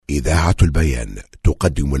إذاعة البيان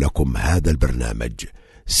تقدم لكم هذا البرنامج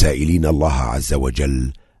سائلين الله عز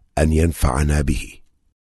وجل أن ينفعنا به.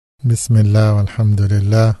 بسم الله والحمد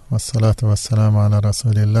لله والصلاة والسلام على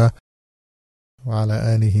رسول الله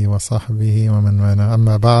وعلى آله وصحبه ومن والاه.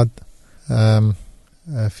 أما بعد،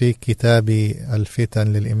 في كتاب الفتن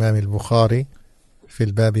للإمام البخاري في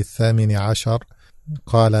الباب 18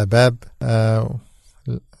 قال باب،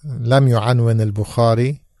 لم يعنون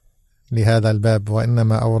البخاري لهذا الباب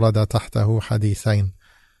وإنما أورد تحته حديثين.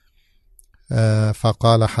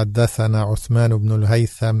 فقال: حدثنا عثمان بن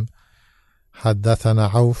الهيثم حدثنا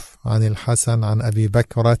عوف عن الحسن عن أبي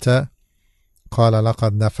بكرة قال: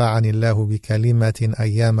 لقد نفعني الله بكلمة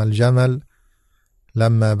أيام الجمل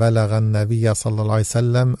لما بلغ النبي صلى الله عليه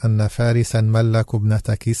وسلم أن فارسا ملكوا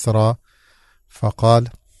ابنة كسرى، فقال: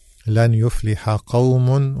 لن يفلح قوم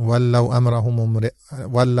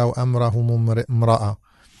ولوا أمرهم امرأة.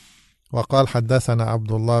 وقال: حدثنا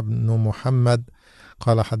عبد الله بن محمد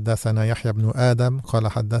قال: حدثنا يحيى بن آدم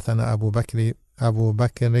قال: حدثنا أبو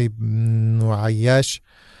بكر بن عياش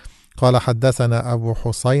قال: حدثنا أبو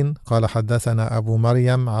حسين قال: حدثنا أبو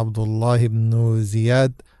مريم عبد الله بن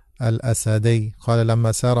زياد الأسدي قال: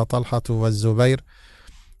 لما سار طلحة والزبير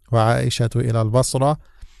وعائشة إلى البصرة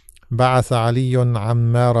بعث علي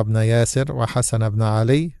عمار بن ياسر وحسن بن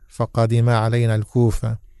علي فقدما علينا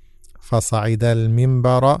الكوفة، فصعد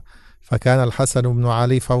المنبر فكان الحسن بن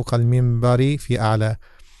علي فوق المنبر في أعلى،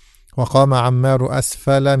 وقام عمار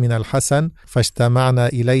أسفل من الحسن، فاجتمعنا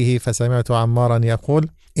إليه فسمعت عمارا يقول: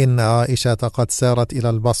 إن عائشة قد سارت إلى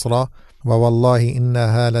البصرة، ووالله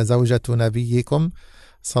إنها لزوجة نبيكم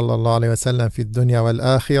صلى الله عليه وسلم في الدنيا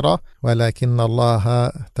والآخرة، ولكن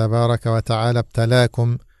الله تبارك وتعالى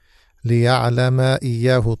ابتلاكم ليعلم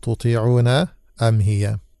إياه تطيعون أم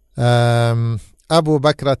هي. أبو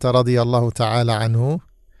بكرة رضي الله تعالى عنه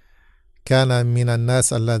كان من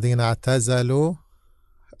الناس الذين اعتزلوا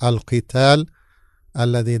القتال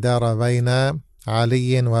الذي دار بين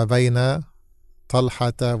علي وبين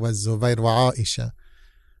طلحة والزبير وعائشة،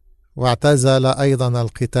 واعتزل أيضا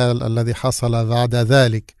القتال الذي حصل بعد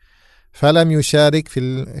ذلك، فلم يشارك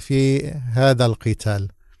في هذا القتال.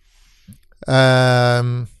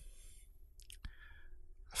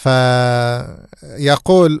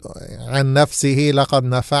 فيقول عن نفسه: لقد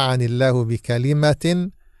نفعني الله بكلمة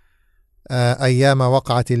أيام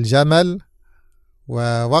وقعة الجمل.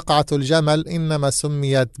 ووقعة الجمل إنما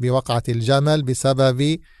سميت بوقعة الجمل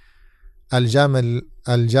بسبب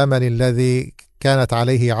الجمل الذي كانت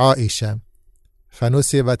عليه عائشة،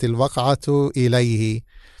 فنسبت الوقعة إليه.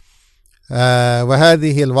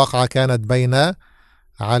 وهذه الوقعة كانت بين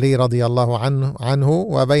علي رضي الله عنه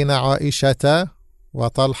وبين عائشة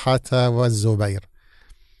وطلحة والزبير.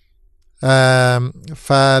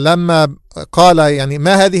 فلما قال يعني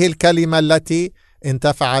ما هذه الكلمة التي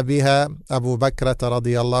انتفع بها أبو بكرة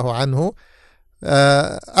رضي الله عنه،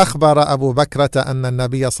 أخبر أبو بكرة أن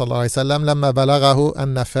النبي صلى الله عليه وسلم لما بلغه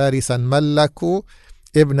أن فارسا ملكوا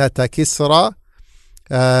ابنة كسرى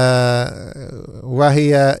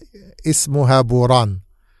وهي اسمها بوران،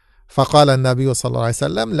 فقال النبي صلى الله عليه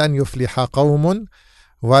وسلم: لن يفلح قوم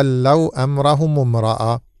ولوا أمرهم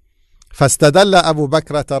امرأة. فاستدل أبو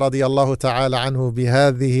بكرة رضي الله تعالى عنه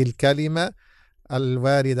بهذه الكلمة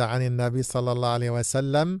الواردة عن النبي صلى الله عليه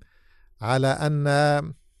وسلم على أن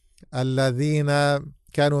الذين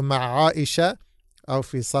كانوا مع عائشة أو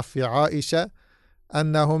في صف عائشة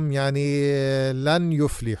أنهم يعني لن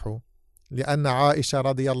يفلحوا، لأن عائشة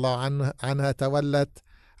رضي الله عنها تولت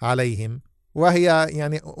عليهم، وهي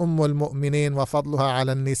يعني أم المؤمنين وفضلها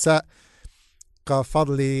على النساء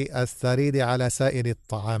كفضل الثريد على سائر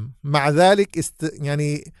الطعام. مع ذلك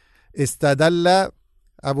استدل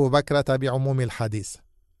أبو بكرة بعموم الحديث،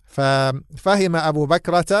 ففهم أبو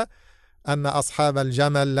بكرة أن أصحاب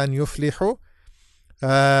الجمل لن يفلحوا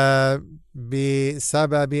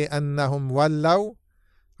بسبب أنهم ولوا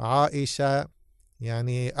عائشة،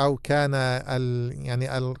 يعني أو كان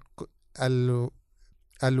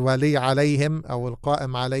الولي عليهم أو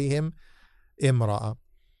القائم عليهم امرأة.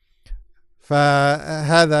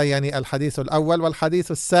 فهذا يعني الحديث الأول.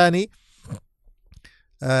 والحديث الثاني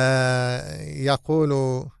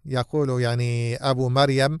يقول يعني أبو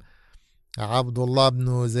مريم عبد الله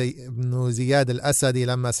بن زياد الأسدي: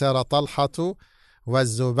 لما سار طلحة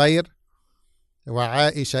والزبير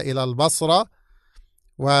وعائشة إلى البصرة،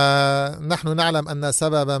 ونحن نعلم أن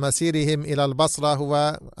سبب مسيرهم إلى البصرة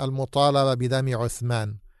هو المطالبة بدم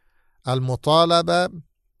عثمان، المطالبة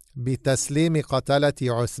بتسليم قتلة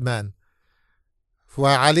عثمان.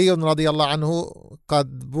 وعلي رضي الله عنه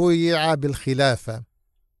قد بويع بالخلافة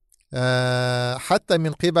حتى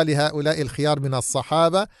من قبل هؤلاء الخيار من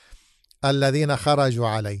الصحابة الذين خرجوا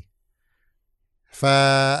عليه.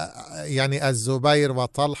 يعني الزبير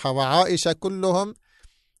وطلحة وعائشة كلهم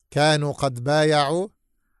كانوا قد بايعوا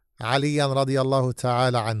عليا رضي الله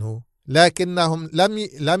تعالى عنه، لكنهم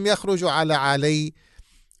لم يخرجوا على علي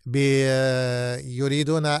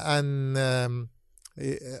يريدون أن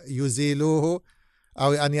يزيلوه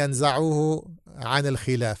أو أن ينزعوه عن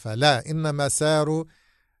الخلافة، لا، إنما ساروا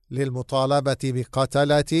للمطالبة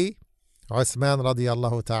بقتلة عثمان رضي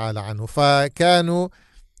الله تعالى عنه. فكانوا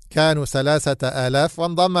 3000،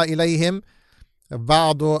 وانضم إليهم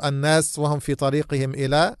بعض الناس وهم في طريقهم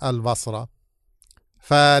إلى البصرة.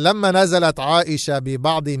 فلما نزلت عائشة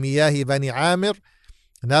ببعض مياه بني عامر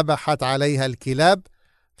نبحت عليها الكلاب،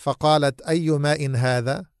 فقالت: أي ماء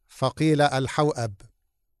هذا؟ فقيل: الحوأب.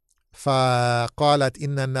 فقالت: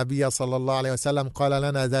 إن النبي صلى الله عليه وسلم قال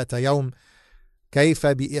لنا ذات يوم: كيف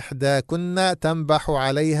بإحداكن تنبح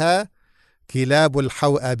عليها كلاب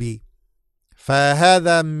الحوأب.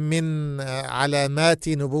 فهذا من علامات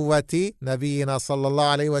نبوة نبينا صلى الله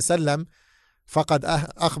عليه وسلم، فقد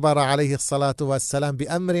أخبر عليه الصلاة والسلام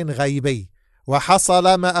بأمر غيبي،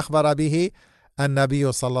 وحصل ما أخبر به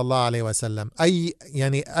النبي صلى الله عليه وسلم.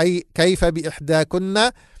 أي كيف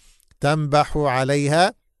بإحداكن تنبح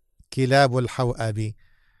عليها كلاب الحوأب.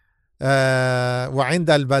 وعند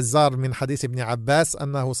البزار من حديث ابن عباس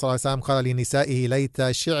أنه صلى الله عليه وسلم قال لنسائه: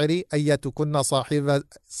 ليت شعري أيتكن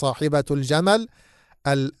صاحبة الجمل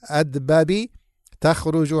الأدبب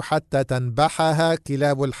تخرج حتى تنبحها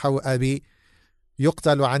كلاب الحوأب،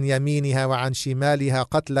 يقتل عن يمينها وعن شمالها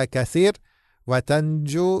قتل كثير،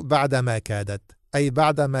 وتنجو بعدما كادت، أي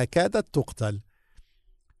بعدما كادت تقتل.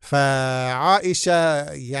 فعائشة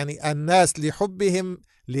يعني الناس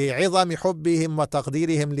لعظم حبهم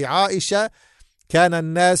وتقديرهم لعائشة كان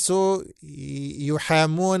الناس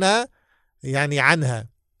يحامون يعني عنها،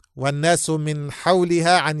 والناس من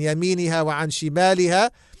حولها عن يمينها وعن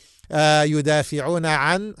شمالها يدافعون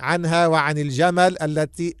عنها وعن الجمل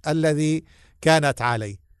الذي كانت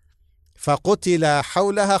عليه. فقتل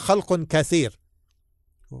حولها خلق كثير،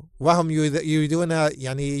 وهم يريدون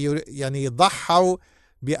يعني ضحوا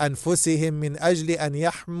بأنفسهم من أجل أن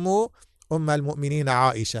يحموا أم المؤمنين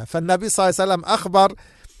عائشة. فالنبي صلى الله عليه وسلم أخبر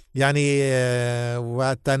يعني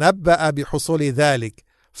وتنبأ بحصول ذلك،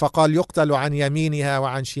 فقال: يقتل عن يمينها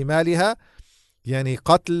وعن شمالها، يعني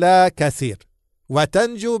قتل كثير،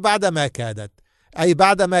 وتنجو بعدما كادت، أي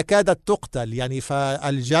بعدما كادت تقتل. يعني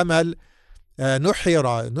فالجمل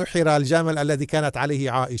نحر الجمل الذي كانت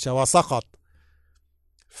عليه عائشة وسقط،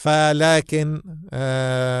 فلكن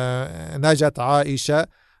نجت عائشة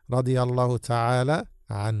رضي الله تعالى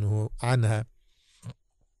عنها.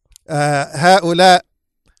 هؤلاء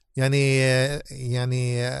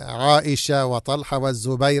يعني عائشة وطلحة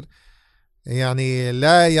والزبير يعني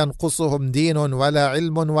لا ينقصهم دين ولا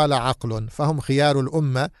علم ولا عقل، فهم خيار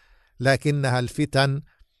الأمة، لكنها الفتن،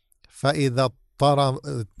 فإذا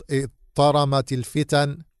اضطرمت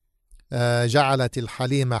الفتن جعلت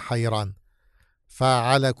الحليم حيران.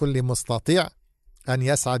 فعلى كل مستطيع أن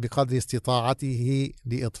يسعى بقدر استطاعته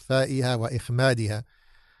لإطفائها وإخمادها،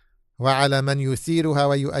 وعلى من يثيرها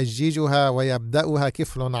ويؤججها ويبدأها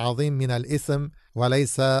كفل عظيم من الإثم،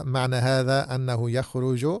 وليس معنى هذا أنه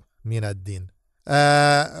يخرج من الدين.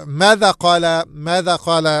 ماذا قال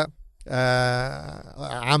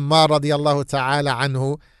عمار رضي الله تعالى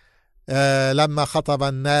عنه لما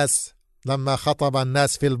خطب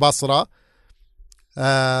الناس في البصرة؟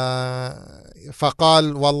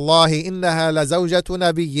 فقال: والله إنها لزوجة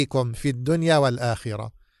نبيكم في الدنيا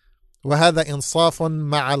والآخرة. وهذا إنصاف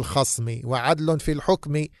مع الخصم وعدل في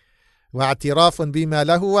الحكم واعتراف بما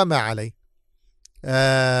له وما عليه.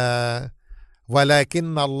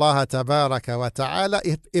 ولكن الله تبارك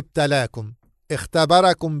وتعالى ابتلاكم،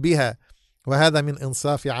 اختبركم بها، وهذا من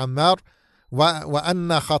إنصاف عمار،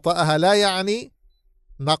 وأن خطأها لا يعني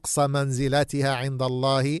نقص منزلتها عند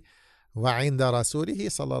الله وعند رسوله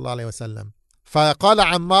صلى الله عليه وسلم. فقال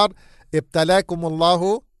عمار: ابتلاكم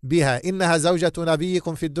الله بها، إنها زوجة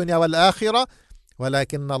نبيكم في الدنيا والآخرة،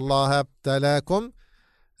 ولكن الله ابتلاكم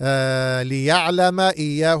ليعلم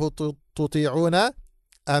إياه تطيعون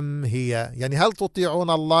أم هي، يعني هل تطيعون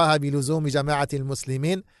الله بلزوم جماعة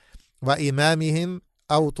المسلمين وإمامهم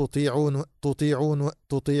أو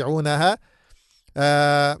تطيعونها.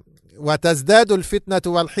 وتزداد الفتنة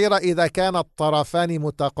والحيرة إذا كان الطرفان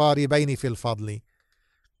متقاربين في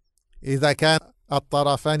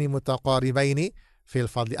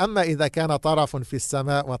الفضل، أما إذا كان طرف في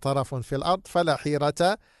السماء وطرف في الأرض فلا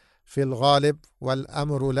حيرة في الغالب،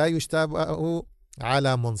 والأمر لا يشتبه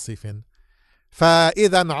على منصف.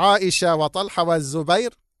 فإذا عائشة وطلحة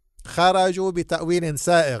والزبير خرجوا بتأويل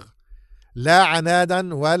سائغ، لا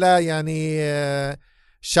عنادا ولا يعني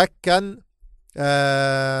شكا.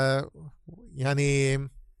 يعني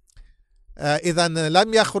إذا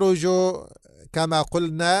لم يخرجوا كما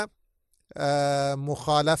قلنا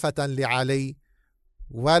مخالفة لعلي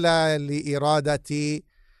ولا لإرادة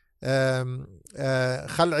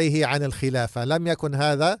خلعه عن الخلافة، لم يكن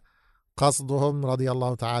هذا قصدهم رضي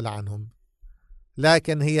الله تعالى عنهم،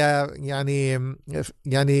 لكن هي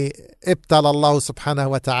يعني ابتلى الله سبحانه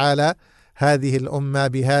وتعالى هذه الأمة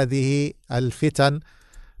بهذه الفتن،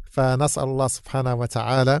 فنسأل الله سبحانه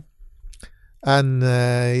وتعالى أن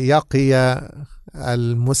يقي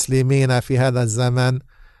المسلمين في هذا الزمان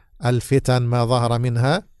الفتن ما ظهر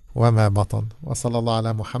منها وما بطن. وصلى الله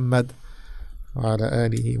على محمد وعلى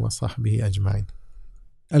آله وصحبه أجمعين.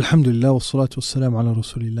 الحمد لله والصلاة والسلام على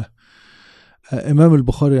رسول الله. Imam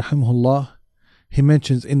Al-Bukhari rahimahullah, he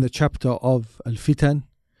mentions in the chapter of Al-Fitan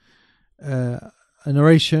a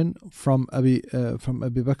narration from Abi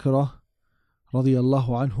Bakr radiyallahu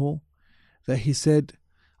anhu, that he said,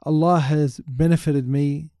 Allah has benefited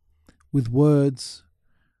me with words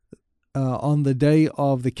on the day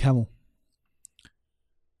of the camel.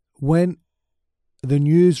 When the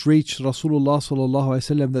news reached Rasulullah sallallahu alaihi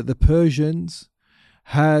wasallam that the Persians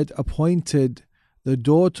had appointed the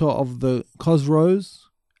daughter of the Khosrows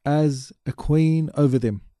as a queen over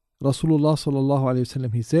them, Rasulullah sallallahu alaihi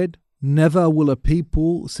wasallam, he said, never will a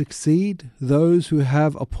people succeed those who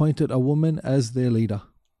have appointed a woman as their leader.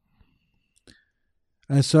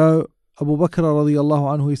 And so Abu Bakr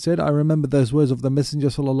radiyallahu anhu, he said, I remember those words of the Messenger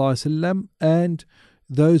sallallahu alaihi wasallam, and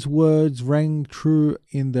those words rang true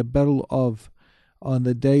in the battle on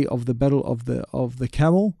the day of the battle of the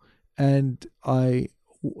camel, and I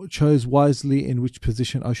chose wisely in which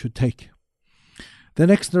position I should take. The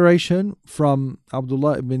next narration from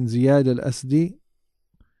Abdullah ibn Ziyad al-Asdi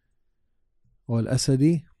or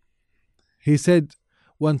al-Asadi, he said,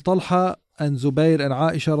 when Talha and Zubayr and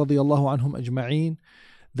Aisha radiyallahu anhum ajma'een,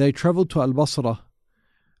 they traveled to Al-Basra,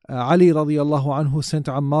 Ali radiyallahu anhu sent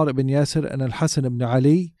Ammar ibn Yasir and Al-Hasan ibn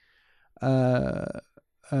Ali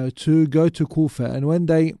to go to Kufa, and when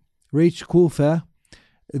they reached Kufa,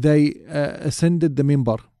 they ascended the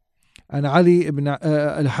minbar, and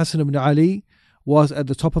Al-Hasan ibn Ali was at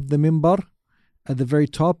the top of the minbar, at the very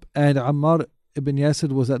top, and Ammar ibn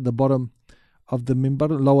Yasir was at the bottom of the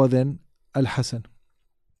minbar, lower than Al-Hasan.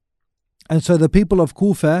 And so the people of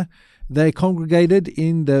Kufa, they congregated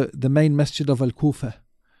in the main masjid of Al-Kufa.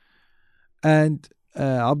 And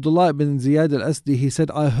Abdullah ibn Ziyad al-Asdi, he said,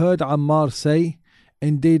 I heard Ammar say,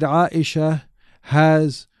 indeed Aisha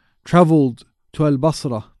has travelled to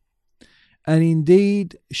Al-Basra, and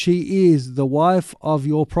indeed she is the wife of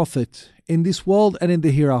your Prophet in this world and in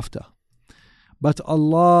the hereafter. But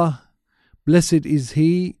Allah, blessed is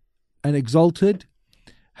He and exalted,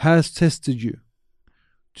 has tested you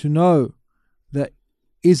to know that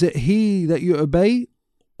is it He that you obey,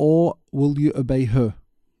 or will you obey her?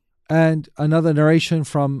 And another narration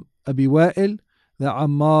from Abi Wa'il, that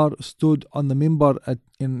Ammar stood on the minbar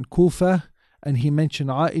in Kufa, and he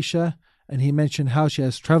mentioned Aisha, and he mentioned how she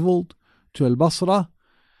has travelled to Al-Basra,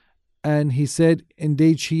 and he said,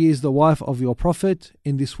 indeed she is the wife of your Prophet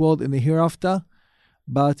in this world and the hereafter,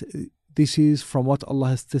 but this is from what Allah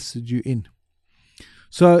has tested you in.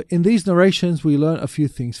 So in these narrations we learn a few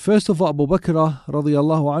things. First of all, Abu Bakr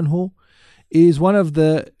radiyallahu anhu is one of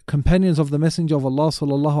the companions of the Messenger of Allah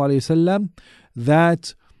sallallahu alaihi wasallam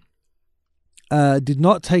that did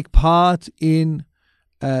not take part in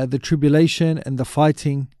the tribulation and the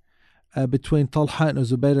fighting between Talha and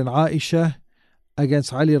Zubayr and Aisha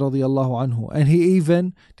against Ali radiyallahu anhu, and he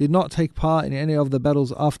even did not take part in any of the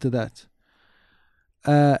battles after that.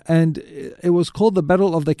 And it was called the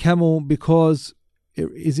Battle of the Camel because it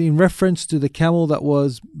is in reference to the camel that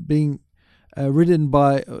was being ridden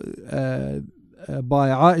by Aisha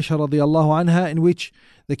radiyallahu anha, in which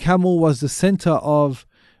the camel was the center of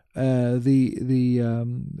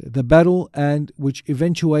the battle, and which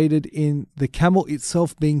eventuated in the camel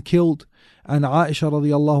itself being killed, and Aisha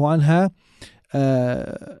radiyallahu anha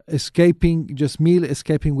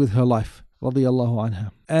escaping with her life radiyallahu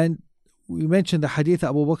anha. And we mentioned the hadith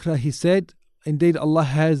Abu Bakr, he said, indeed Allah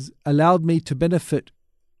has allowed me to benefit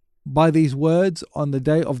by these words on the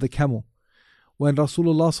day of the camel. When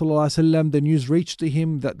Rasulullah sallallahu alaihi wasallam, the news reached to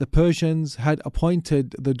him that the Persians had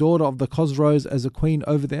appointed the daughter of the Khosrows as a queen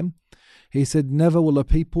over them, he said, never will a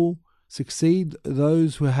people succeed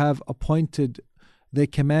those who have appointed their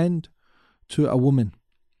command to a woman.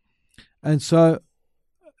 And so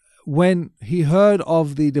when he heard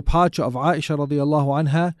of the departure of Aisha radiallahu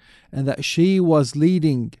anha, and that she was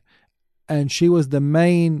leading and she was the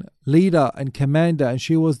main leader and commander, and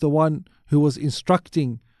she was the one who was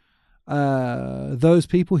instructing those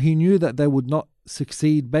people, he knew that they would not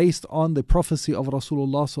succeed based on the prophecy of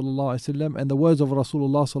Rasulullah sallallahu alaihi wasallam and the words of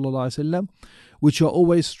Rasulullah sallallahu alaihi wasallam, which are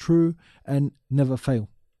always true and never fail.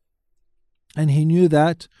 And he knew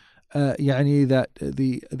that that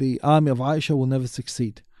the army of Aisha will never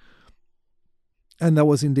succeed. And that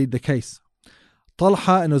was indeed the case.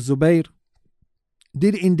 Talha and Zubayr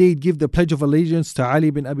did indeed give the pledge of allegiance to Ali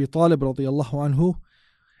bin Abi Talib radiyallahu anhu,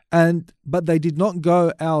 but they did not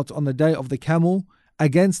go out on the day of the camel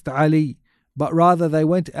against Ali, but rather they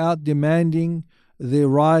went out demanding the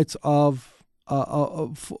rights of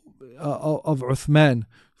Uthman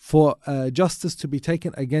for justice to be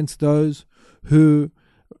taken against those who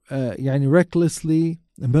recklessly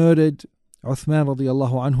murdered Uthman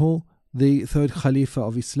radiyallahu anhu, the third Khalifa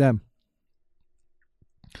of Islam.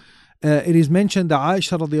 It is mentioned that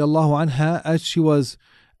Aisha radiyallahu anha, as she was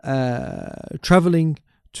traveling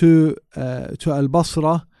to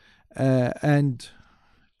Al-Basra and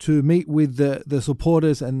to meet with the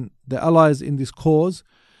supporters and the allies in this cause,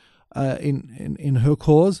 in her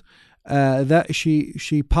cause, that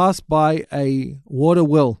she passed by a water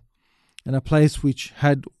well in a place which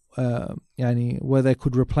had where they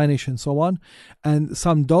could replenish and so on, and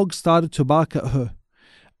some dogs started to bark at her,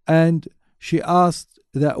 and she asked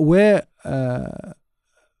that where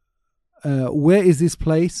is this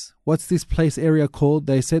place? What's this place area called?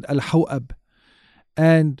 They said Al-Hawab,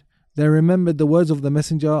 and they remembered the words of the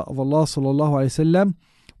Messenger of Allah sallallahu alaihi wasallam,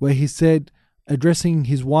 where he said, addressing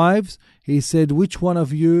his wives, he said, which one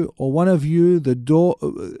of you the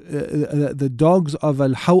dogs of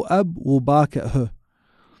Al-Hawab will bark at her?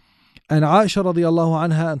 And Aisha radiallahu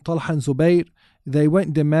anha and Talha and Zubayr, they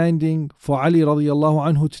went demanding for Ali radiallahu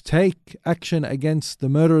anhu to take action against the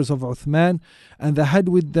murderers of Uthman, and they had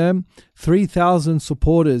with them 3,000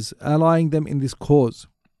 supporters allying them in this cause.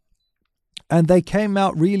 And they came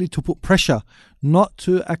out really to put pressure, not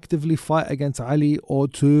to actively fight against Ali or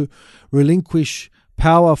to relinquish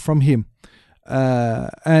power from him.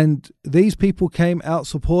 And these people came out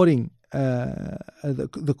supporting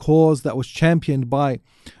the cause that was championed by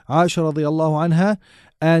Aisha radiallahu anha.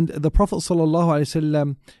 And the Prophet sallallahu alaihi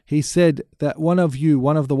wasallam, he said that one of the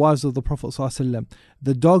wives of the Prophet sallallahu alaihi wasallam,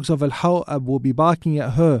 the dogs of Al-Hawab will be barking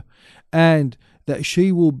at her, and that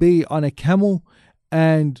she will be on a camel,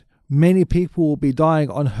 and many people will be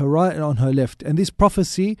dying on her right and on her left. And this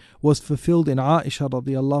prophecy was fulfilled in Aisha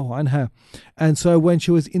radiallahu anha. And so when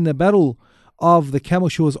she was in the battle of the camel,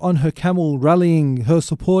 she was on her camel rallying her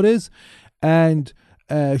supporters, and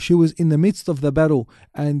she was in the midst of the battle,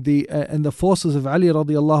 and the forces of Ali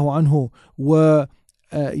radiallahu anhu were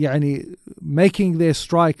making their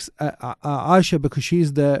strikes at Aisha, because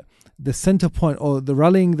she's the center point, or the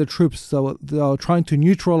rallying the troops. So they are trying to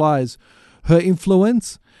neutralize her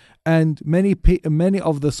influence. And many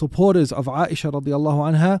of the supporters of Aisha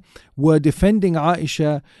radiallahu anha were defending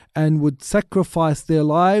Aisha and would sacrifice their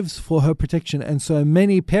lives for her protection. And so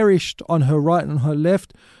many perished on her right and her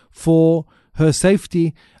left for her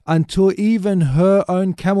safety, until even her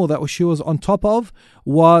own camel that she was on top of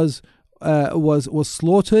was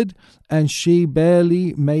slaughtered, and she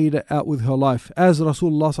barely made it out with her life, as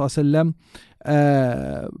Rasulullah sallallahu alaihi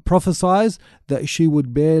wasallam prophesied that she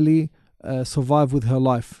would barely survive with her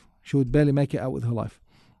life. She would barely make it out with her life.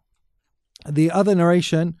 The other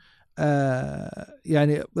narration,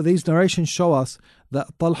 these narrations show us that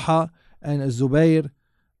Talha and Zubayr,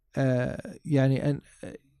 Talha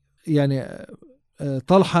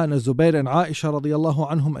and Zubayr and Aisha radiallahu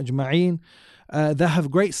anhum ajma'een, they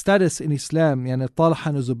have great status in Islam. Talha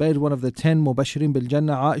and Zubayr, one of the 10 Mubashirin bil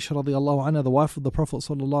Jannah. Aisha radiallahu anha, the wife of the Prophet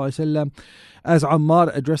sallallahu alaihi wasallam. As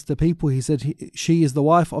Ammar addressed the people, he said, she is the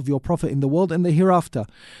wife of your Prophet in the world and the hereafter.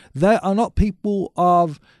 They are not people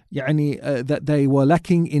of that they were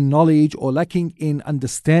lacking in knowledge or lacking in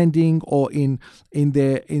understanding or in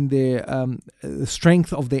their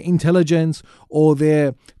strength of their intelligence or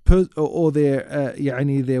their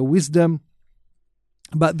wisdom.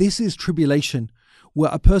 But this is tribulation,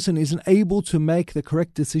 where a person isn't able to make the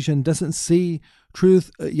correct decision, doesn't see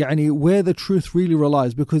truth, where the truth really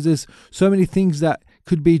relies, because there's so many things that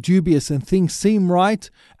could be dubious and things seem right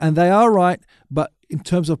and they are right, but in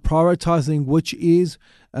terms of prioritizing which is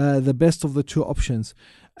the best of the two options.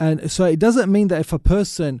 And so it doesn't mean that if a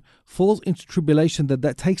person falls into tribulation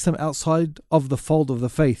that takes them outside of the fold of the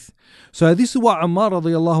faith. So this is what Ammar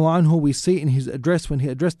radiallahu anhu, we see in his address when he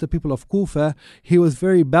addressed the people of Kufa. He was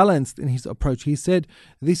very balanced in his approach. He said,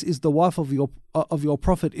 this is the wife of your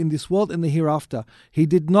Prophet in this world and the hereafter. He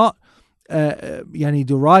did not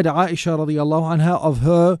deride Aisha radiallahu anha of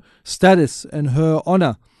her status and her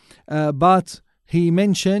honor, but he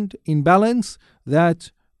mentioned in balance that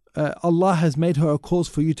Allah has made her a cause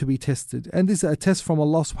for you to be tested. And this is a test from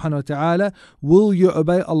Allah subhanahu wa ta'ala. Will you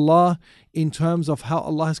obey Allah in terms of how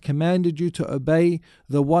Allah has commanded you to obey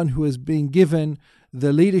the one who has been given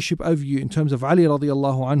the leadership over you in terms of Ali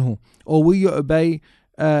radiallahu anhu? Or will you obey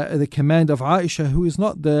the command of Aisha, who is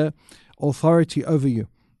not the authority over you?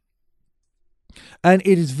 And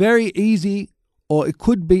it is very easy, or it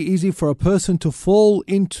could be easy, for a person to fall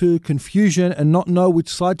into confusion and not know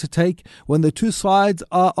which side to take when the two sides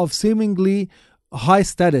are of seemingly high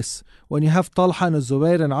status. When you have Talha and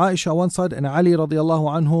Zubair and Aisha on one side, and Ali radiallahu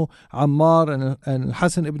anhu, Ammar and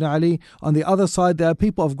Hassan ibn Ali on the other side, they are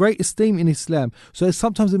people of great esteem in Islam. So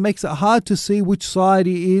sometimes it makes it hard to see which side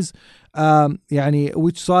he is,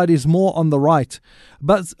 which side is more on the right.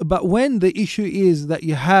 But when the issue is that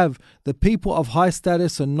you have the people of high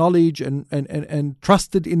status and knowledge and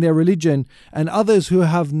trusted in their religion, and others who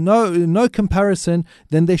have no comparison,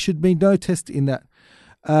 then there should be no test in that.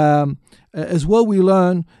 As well, we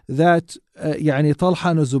learn that Talha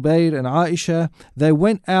and Zubair and Aisha, they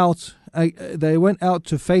went out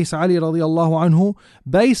to face Ali radiallahu anhu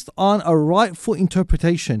based on a rightful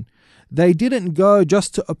interpretation. They didn't go just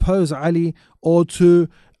to oppose Ali or to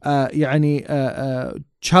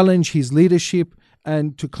challenge his leadership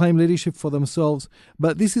and to claim leadership for themselves.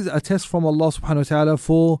 But this is a test from Allah subhanahu wa ta'ala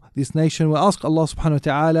for this nation. We ask Allah subhanahu wa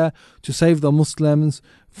ta'ala to save the Muslims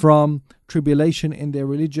from tribulation in their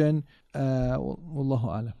religion. والله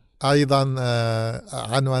أعلم. أيضا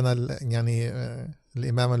عنوان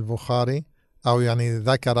الإمام البخاري أو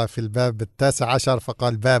ذكر في الباب 19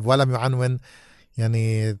 فقال باب، ولم يعنون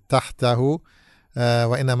تحته،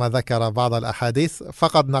 وإنما ذكر بعض الأحاديث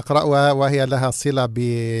فقد نقرأها وهي لها صلة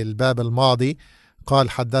بالباب الماضي. قال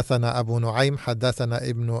حدثنا أبو نعيم حدثنا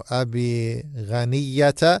ابن أبي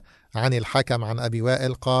غنية عن الحكم عن أبي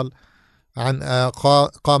وائل قال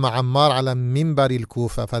قام عمار على منبر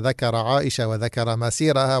الكوفة فذكر عائشة وذكر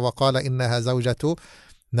مسيرها وقال إنها زوجة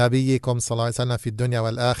نبيكم صلى الله عليه وسلم في الدنيا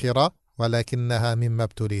والآخرة ولكنها مما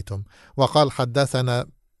ابتليتم. وقال حدثنا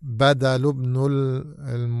بدل بن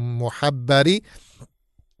المحبري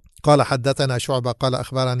قال حدثنا شعبة قال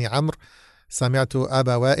أخبرني عمرو سمعت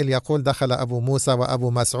أبا وائل يقول دخل أبو موسى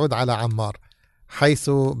وأبو مسعود على عمار حيث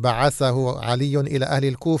بعثه علي إلى أهل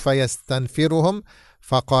الكوفة يستنفرهم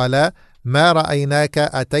فقال ما رأيناك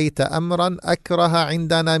أتيت أمرا أكره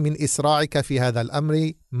عندنا من إسراعك في هذا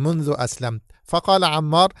الأمر منذ أسلمت. فقال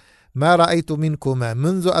عمار ما رأيت منكما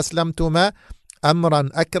منذ أسلمتما أمرا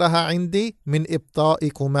أكره عندي من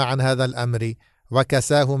إبطائكما عن هذا الأمر،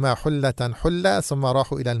 وكساهما حلة ثم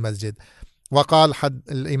راحوا إلى المسجد. وقال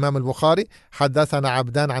الإمام البخاري حدثنا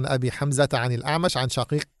عبدان عن أبي حمزة عن الأعمش عن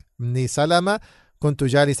شقيق بن سلمة كنت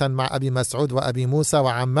جالسا مع أبي مسعود وأبي موسى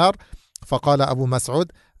وعمار فقال أبو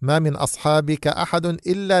مسعود ما من أصحابك أحد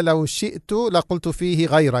إلا لو شئت لقلت فيه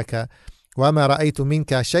غيرك، وما رأيت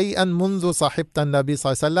منك شيئا منذ صاحبت النبي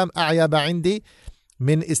صلى الله عليه وسلم أعيب عندي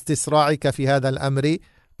من استسراعك في هذا الأمر.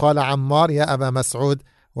 قال عمار يا أبا مسعود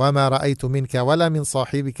وما رأيت منك ولا من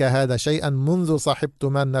صاحبك هذا شيئا منذ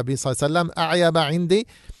صاحبتما النبي صلى الله عليه وسلم أعيب عندي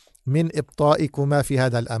من إبطائكما في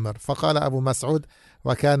هذا الأمر. فقال أبو مسعود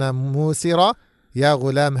وكان موسرا يا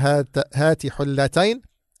غلام هات حلتين،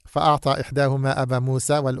 فأعطى إحداهما أبا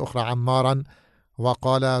موسى والأخرى عمارا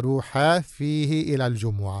وقال روحا فيه إلى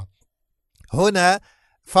الجمعة. هنا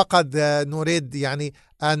فقد نريد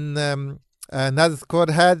أن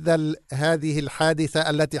نذكر هذه الحادثة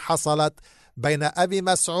التي حصلت بين أبي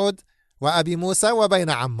مسعود وأبي موسى وبين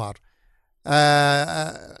عمار.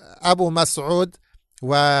 أبو مسعود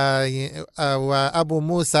وأبو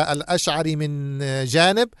موسى الأشعري من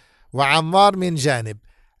جانب وعمار من جانب.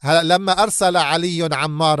 لما أرسل علي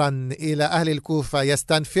عمارا إلى أهل الكوفة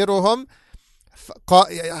يستنفرهم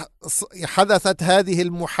حدثت هذه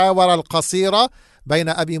المحاورة القصيرة بين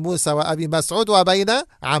أبي موسى وأبي مسعود وبين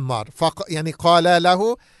عمار.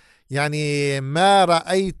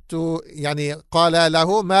 قال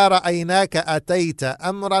له ما رأيناك أتيت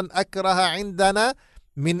أمرا أكره عندنا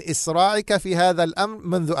من إسراعك في هذا الأمر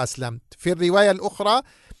منذ أسلمت. في الرواية الأخرى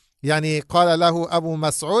قال له أبو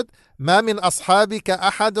مسعود ما من أصحابك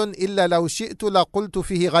أحد إلا لو شئت لقلت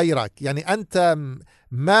فيه غيرك، أنت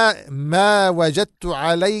ما وجدت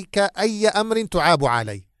عليك أي أمر تعاب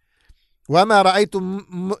عليه، وما رأيت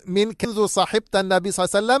منك منذ صاحبت النبي صلى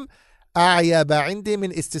الله عليه وسلم أعيب عندي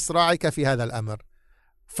من استسراعك في هذا الأمر.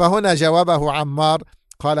 فهنا جوابه عمار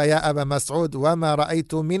قال يا أبا مسعود وما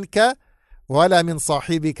رأيت منك ولا من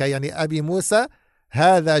صاحبك أبي موسى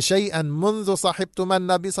هذا شيئا منذ صاحبتما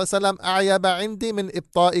النبي صلى الله عليه وسلم أعيب عندي من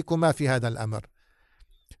إبطائكما في هذا الأمر.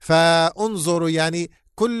 فانظروا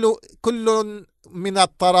كل من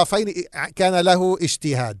الطرفين كان له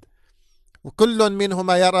اجتهاد، وكل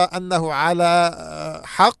منهما يرى أنه على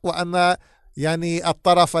حق، وأن يعني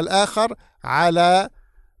الطرف الآخر على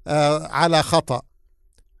خطأ.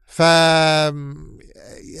 فهذا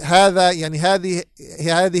يعني هذه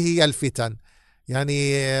هي الفتن،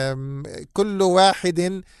 يعني كل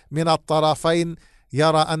واحد من الطرفين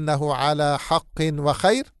يرى أنه على حق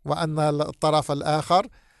وخير، وأن الطرف الآخر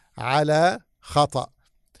على خطأ.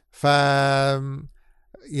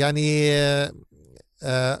 يعني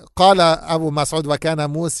قال أبو مسعود: وكان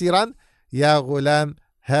موسرا يا غلام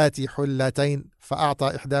هات حلتين،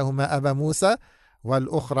 فأعطى إحداهما أبا موسى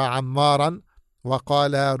والأخرى عمارا،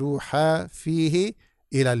 وقال روحا فيه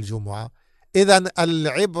إلى الجمعة. إذن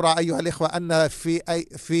العبرة أيها الإخوة أن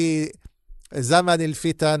في زمن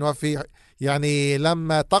الفتن، وفي يعني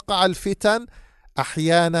لما تقع الفتن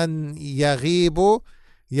أحيانا يغيب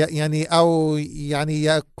يعني أو يعني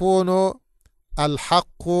يكون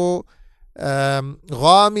الحق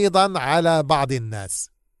غامضا على بعض الناس،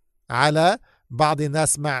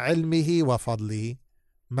 مع علمه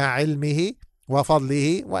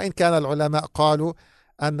وفضله، وإن كان العلماء قالوا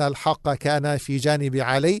أن الحق كان في جانب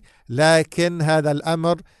علي، لكن هذا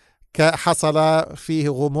الأمر حصل فيه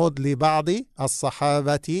غموض لبعض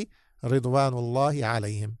الصحابة رضوان الله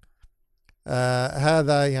عليهم.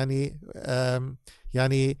 هذا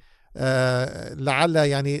يعني لعل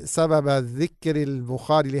يعني سبب ذكر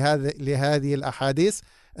البخاري لهذه الأحاديث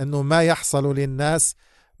أنه ما يحصل للناس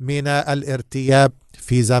من الارتياب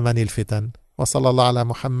في زمن الفتن. وصلى الله على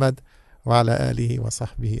محمد وعلى آله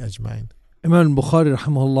وصحبه أجمعين. Imam al-Bukhari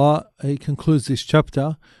rahimahullah, he concludes this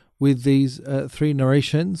chapter with these three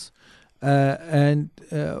narrations, and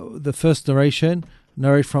the first narration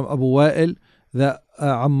narrated from Abu Wa'il that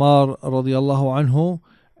Ammar radiyallahu anhu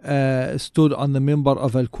stood on the minbar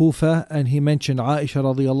of Al-Kufa, and he mentioned Aisha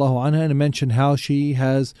radiyallahu anha, and mentioned how she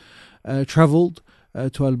has traveled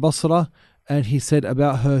to Al-Basra, and he said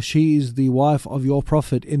about her, she is the wife of your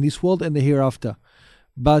Prophet in this world and the hereafter,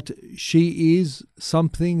 but she is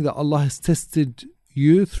something that Allah has tested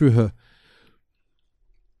you through her.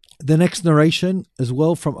 The next narration as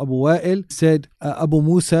well from Abu Wa'il said Abu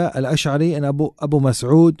Musa al-Ash'ari and Abu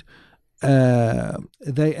Mas'ud,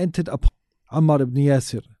 they entered upon Ammar ibn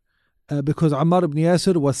Yasir, because Ammar ibn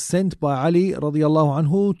Yasir was sent by Ali radiyallahu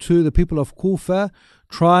anhu to the people of Kufa,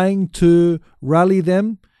 trying to rally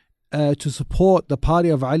them to support the party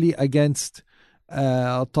of Ali against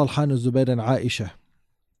Talha and Zubair and Aisha.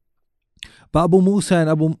 But Abu Musa and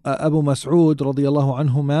Abu Mas'ud radiyallahu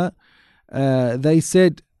anhuma, they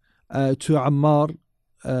said to Ammar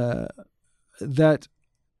that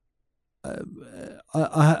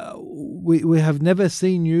we have never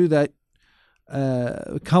seen you that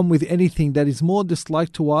come with anything that is more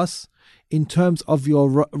disliked to us in terms of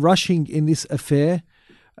your rushing in this affair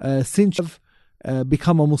since you've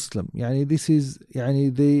become a Muslim. Yani this is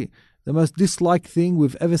the most disliked thing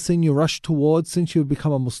we've ever seen you rush towards since you've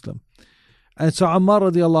become a Muslim. And so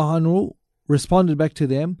Ammar radiallahu anhu responded back to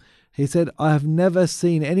them. He said, I have never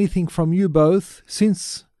seen anything from you both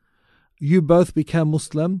since you both became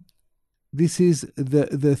Muslim. This is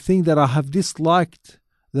the thing that I have disliked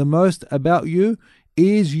the most about you,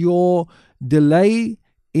 is your delay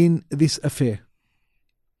in this affair.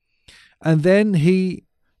 And then he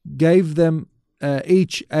gave them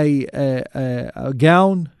each a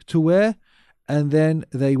gown to wear, and then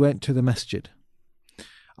they went to the masjid.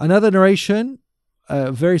 Another narration,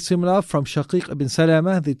 very similar, from Shaqiq ibn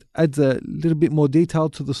Salama, that adds a little bit more detail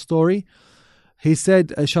to the story. He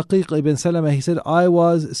said, Shaqiq ibn Salama, he said, I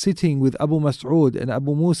was sitting with Abu Mas'ud and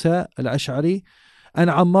Abu Musa al-Ash'ari and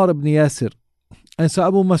Ammar ibn Yasir. And so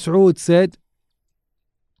Abu Mas'ud said,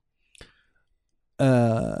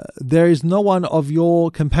 there is no one of your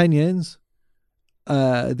companions,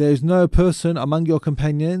 there is no person among your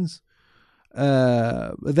companions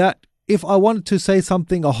that if I wanted to say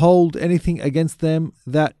something or hold anything against them,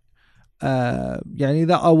 that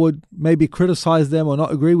that I would maybe criticize them or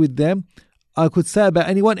not agree with them, I could say about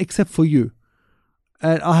anyone except for you.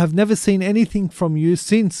 And I have never seen anything from you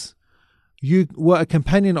since you were a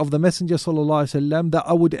companion of the Messenger sallallahu alaihi wasallam that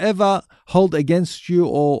I would ever hold against you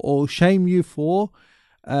or shame you for,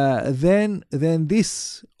 then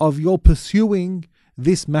this of your pursuing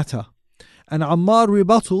this matter. And Ammar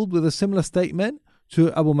rebutted with a similar statement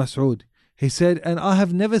to Abu Mas'ud. He said, and I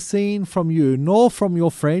have never seen from you, nor from your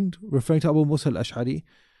friend, referring to Abu Musa al-Ash'ari,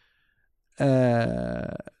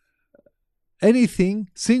 anything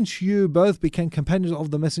since you both became companions of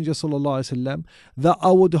the Messenger sallallahu alaihi wasallam that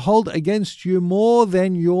I would hold against you more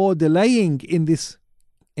than your delaying in this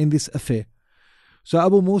affair. So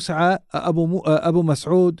Abu Mas'ud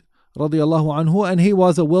radiyallahu anhu, and he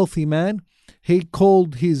was a wealthy man. He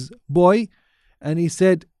called his boy and he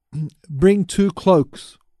said, bring 2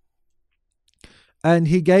 cloaks. And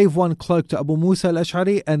he gave one cloak to Abu Musa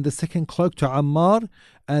al-Ash'ari and the second cloak to Ammar.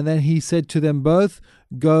 And then he said to them both,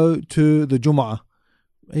 go to the Jum'ah.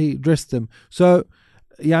 He dressed them. So,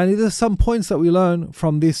 there's some points that we learn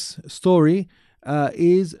from this story.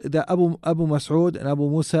 Is that Abu Mas'ud and Abu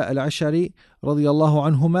Musa al-Ash'ari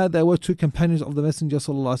radiyallahu anhuma, they were 2 companions of the Messenger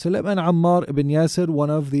sallallahu alaihi wasallam, and Ammar ibn Yasir, one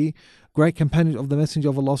of the great companions of the Messenger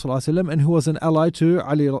of Allah sallallahu alaihi wasallam, and who was an ally to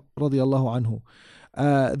Ali radiyallahu anhu.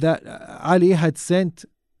 That Ali had sent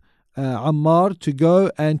Ammar to go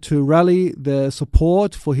and to rally the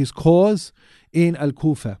support for his cause in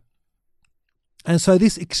Al-Kufa. And so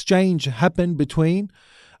this exchange happened between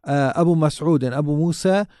Abu Mas'ud and Abu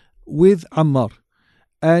Musa with Ammar.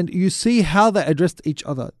 And you see how they addressed each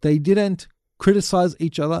other. They didn't criticize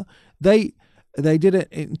each other. They didn't,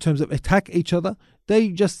 in terms of attack each other. They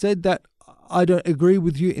just said that I don't agree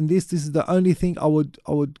with you in this. This is the only thing I would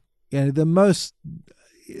the most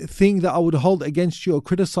thing that I would hold against you or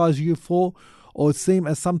criticize you for, or seem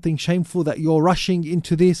as something shameful that you're rushing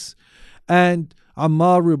into this. And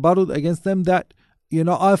Ammar rebutted against them that,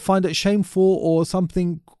 I find it shameful or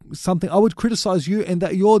something I would criticize you, and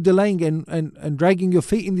that you're delaying and dragging your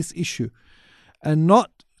feet in this issue and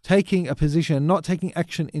not taking a position, not taking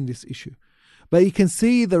action in this issue. But you can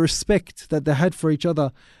see the respect that they had for each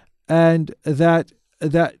other, and that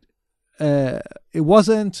it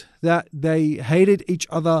wasn't that they hated each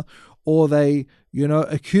other or they,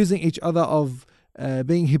 accusing each other of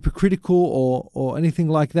being hypocritical or anything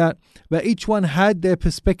like that. But each one had their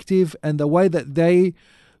perspective and the way that they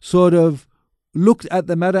sort of looked at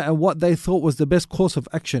the matter and what they thought was the best course of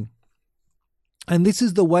action. And this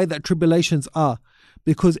is the way that tribulations are,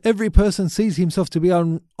 because every person sees himself to be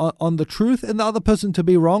on the truth and the other person to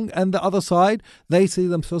be wrong, and the other side, they see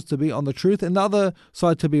themselves to be on the truth and the other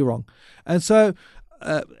side to be wrong. And so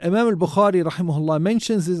Imam Al-Bukhari rahimahullah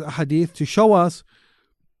mentions this hadith to show us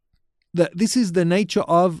that this is the nature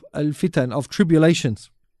of Al-Fitan, of tribulations.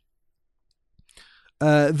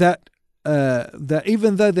 That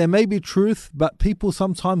even though there may be truth, but people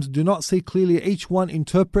sometimes do not see clearly. Each one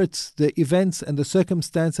interprets the events and the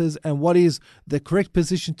circumstances and what is the correct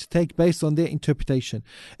position to take based on their interpretation.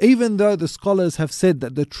 Even though the scholars have said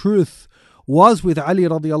that the truth was with Ali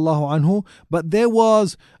radiallahu anhu, but there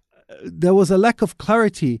was a lack of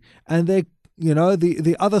clarity, and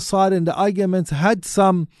the other side and the arguments had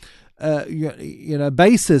some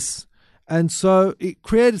basis, and so it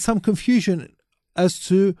created some confusion as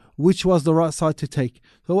to which was the right side to take.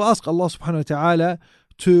 So we'll ask Allah subhanahu wa ta'ala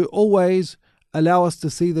to always allow us to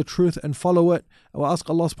see the truth and follow it. We'll ask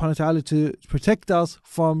Allah subhanahu wa ta'ala to protect us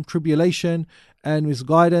from tribulation and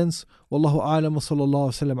misguidance. Wallahu a'lam, wa sallallahu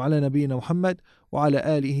wa sallam ala nabiyyina Muhammad wa ala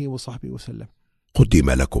alihi wa sahbihi wa sallam.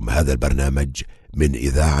 قدم لكم هذا البرنامج من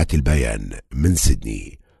إذاعة البيان من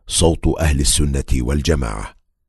سيدني، صوت أهل السنة والجماعة.